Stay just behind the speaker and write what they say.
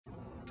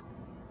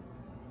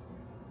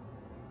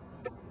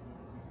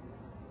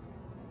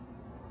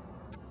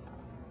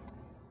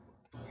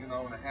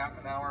know, in a half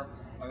an hour,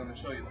 I'm going to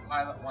show you the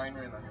pilot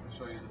winery and I'm going to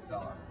show you the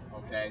cellar.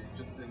 Okay,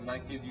 just it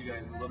might give you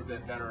guys a little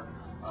bit better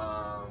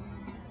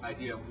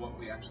idea of what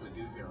we actually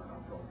do here on our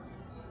program.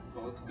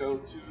 So let's go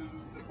to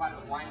the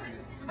pilot winery.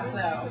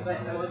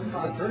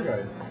 That's her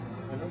guy.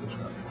 I know this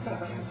guy.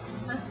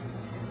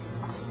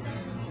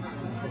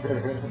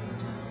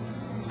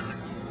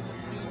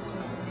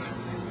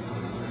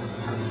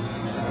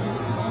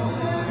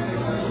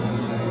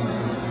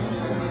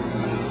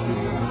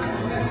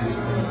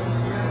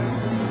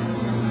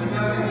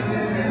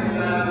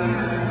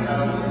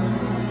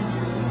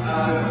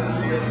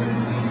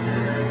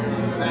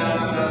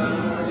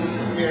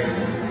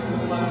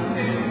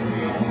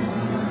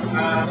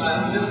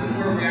 This is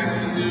where we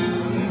actually do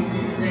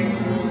these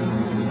tables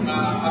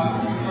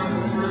up to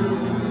 200 fruit.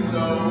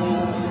 So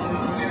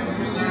we have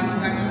 3 lab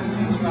sections.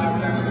 Each lab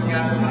section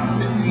has about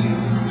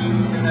 15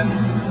 students in it.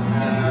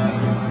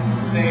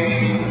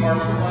 They are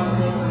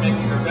responsible for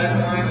making the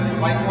red wine and the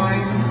white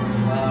wine.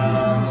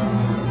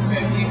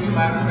 And each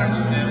lab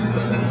section is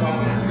they call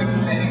it 6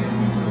 tanks.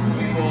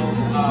 We will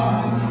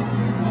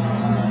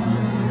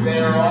they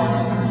are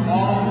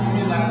all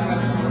 3 lab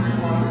sections are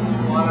responsible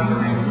for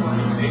monitoring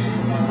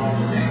fermentations on all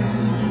the tanks.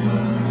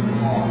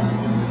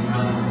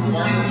 The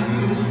wine we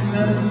use for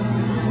this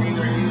is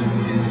either used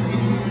in the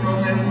teaching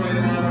program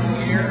later on in the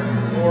year,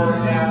 or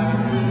as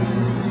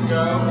students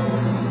go.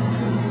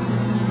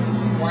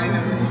 Wine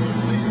isn't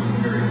usually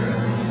very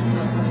good,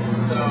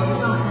 so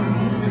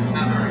it's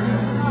not very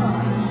good.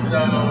 So,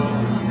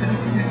 and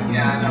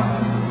yeah, I know.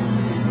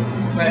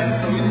 But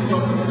so we just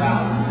go for the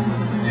valve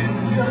and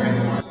drink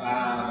one.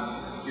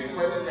 The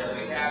equipment that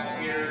we have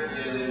here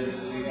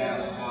is we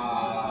have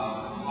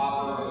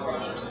hopper,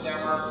 crusher,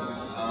 stemmer,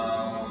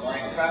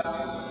 wine press.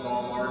 This is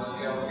all large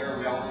scale here.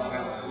 We also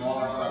have a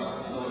smaller crush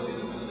facility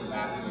that's in the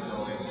back of the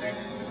building. Okay?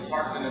 The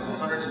department is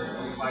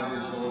 125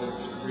 years old. It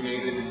was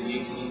created in the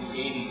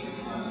 1880s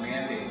on a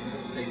mandate from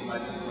the state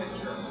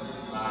legislature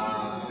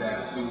that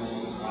we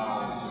will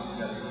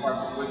that the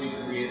department would be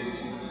created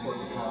to support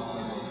the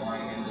California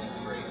wine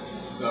industry.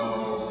 So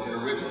it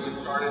originally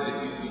started at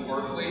UC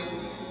Berkeley,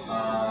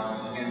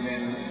 and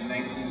then in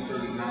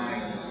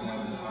 1939 is when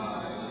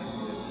it was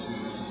moved to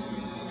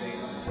UC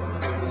Davis.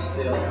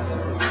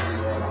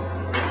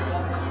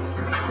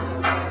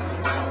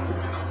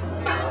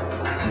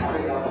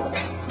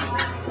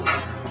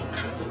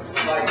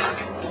 Like,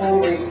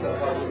 holy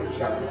stuff like the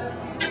chapter.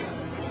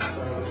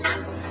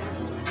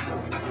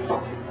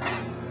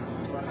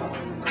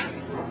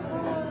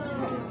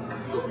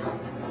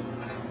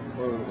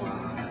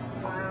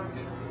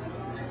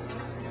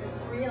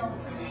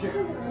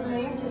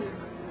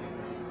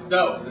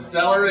 So, the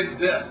cellar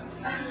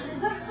exists.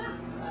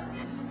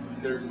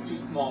 There's 2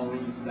 small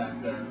rooms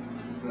back there.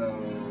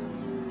 So,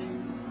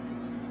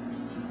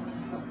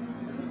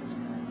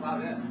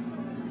 about it.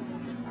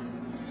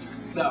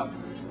 So,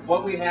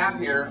 what we have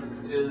here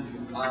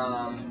is,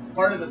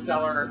 part of the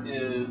cellar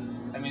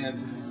is, I mean,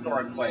 it's a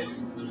historic place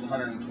because there's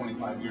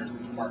 125 years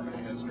of department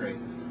history.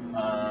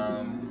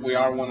 We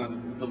are one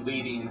of the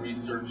leading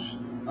research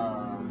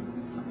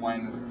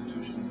wine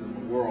institutions in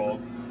the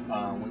world,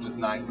 which is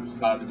nice. It's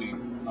proud to be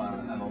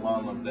an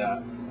alum of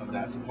that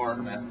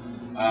department.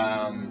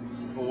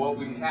 But what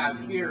we have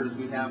here is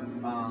we have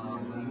a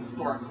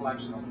historic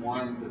collection of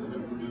wines that have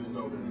been produced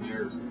over the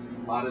years.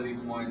 A lot of these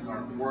wines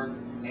aren't worth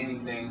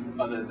anything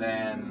other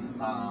than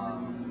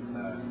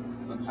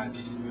some type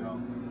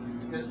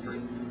of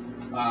history.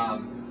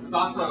 It's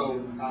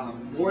also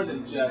more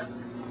than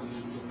just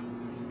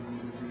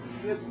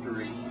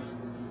history.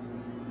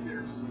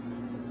 There's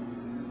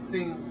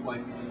things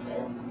like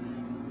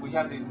we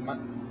have these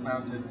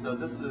mounted. So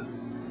this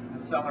is the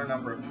cellar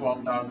number of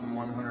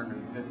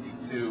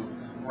 12,152.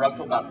 We're up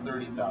to about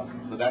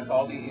 30,000. So that's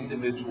all the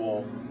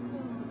individual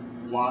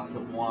lots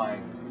of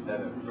wine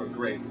or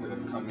grapes that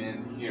have come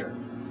in here.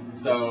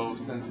 So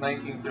since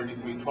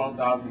 1933,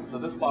 12,000. So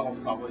this bottle's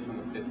probably from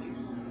the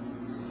 50s.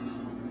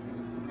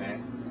 Okay.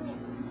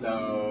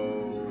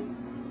 So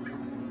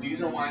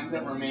these are wines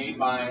that were made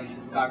by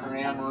Dr.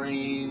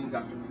 Amarine,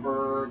 Dr.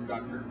 Berg,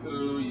 Dr.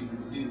 Hu. You can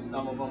see that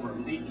some of them are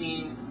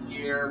leaking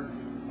here.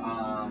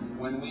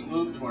 When we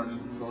moved to our new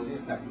facility,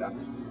 in fact,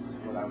 that's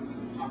what I was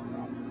going to talk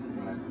about.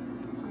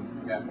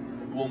 Yeah,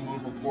 we'll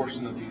move a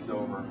portion of these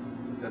over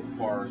as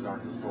far as our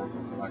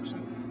historical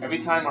collection. Every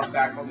time our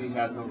faculty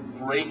has a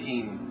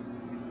breaking,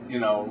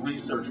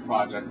 research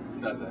project,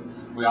 does it?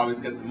 We always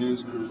get the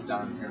news crews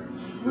down here.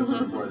 This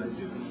is where they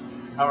do this.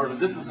 However,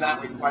 this is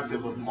not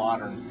reflective of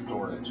modern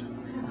storage.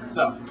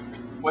 So,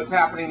 what's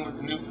happening with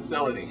the new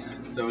facility?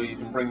 So you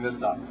can bring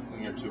this up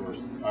in your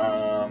tours.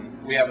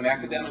 We have an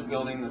academic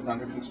building that's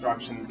under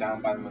construction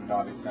down by the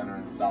Mondavi Center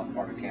in the south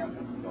part of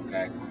campus,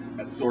 okay?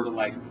 That's sort of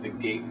like the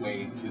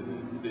gateway to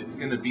it's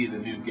going to be the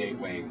new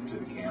gateway to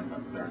the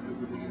campus there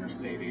because of the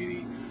Interstate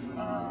 80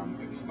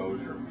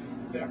 exposure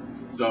there.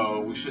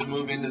 So we should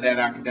move into that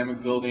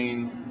academic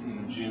building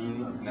in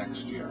June of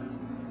next year.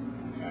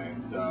 Okay,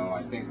 so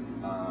I think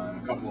in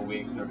a couple of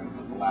weeks they're going to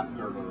put the last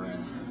girdler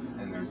in,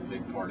 and there's a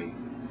big party,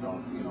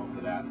 so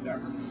for that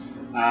there.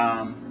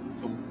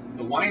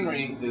 the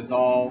winery is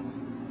all,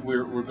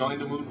 we're going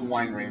to move the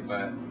winery,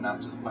 but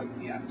not just quite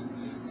yet.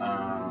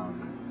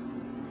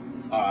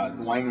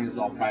 The winery is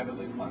all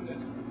privately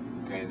funded.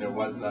 Okay, there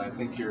was, I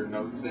think your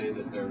notes say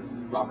that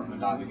Robert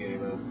Mondavi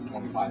gave us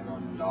 $25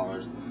 million,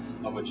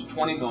 of which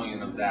 $20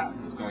 million of that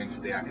was going to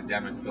the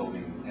academic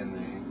building in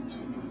the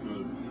Institute for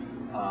Food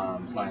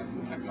Science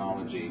and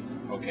Technology.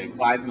 Okay,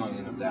 $5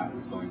 million of that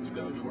was going to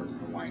go towards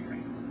the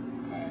winery.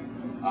 Okay,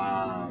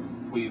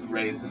 we've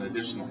raised an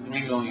additional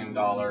 $3 million,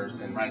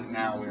 and right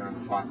now we are in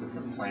the process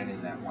of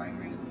planning that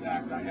winery. In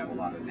fact, I have a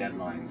lot of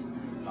deadlines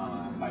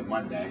by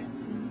Monday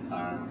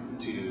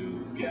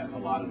to get a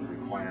lot of the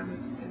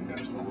requirements in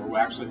there. So we're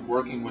actually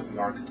working with the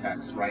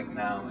architects right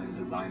now and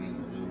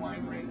designing the new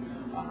winery,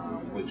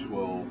 which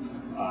will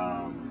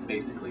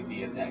basically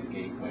be at that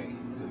gateway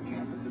to the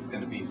campus. It's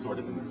going to be sort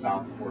of in the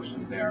south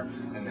portion there,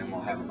 and then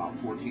we'll have about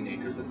 14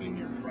 acres of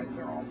vineyard right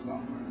there also.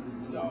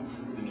 So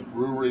the new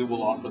brewery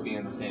will also be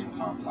in the same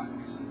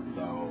complex.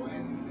 So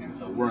and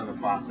so we're in the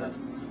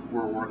process.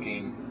 We're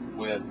working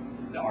with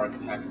the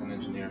architects and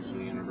engineers from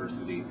the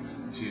university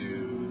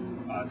to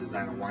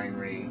design a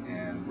winery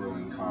and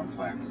brewing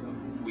complex,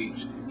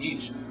 which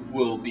each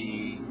will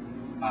be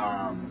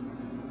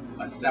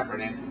a separate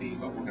entity,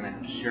 but we're going to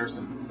have to share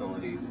some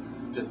facilities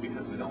just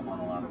because we don't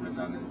want a lot of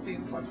redundancy,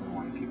 and plus we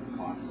want to keep the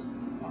costs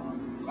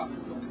of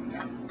the building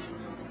down.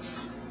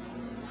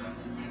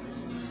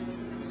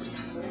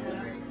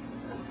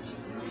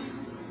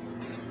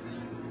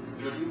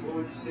 What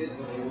would you say is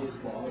the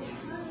oldest bottle?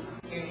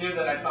 In here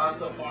that I found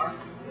so far,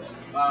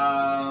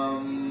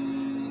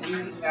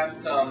 we have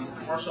some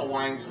commercial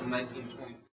wines from 1920.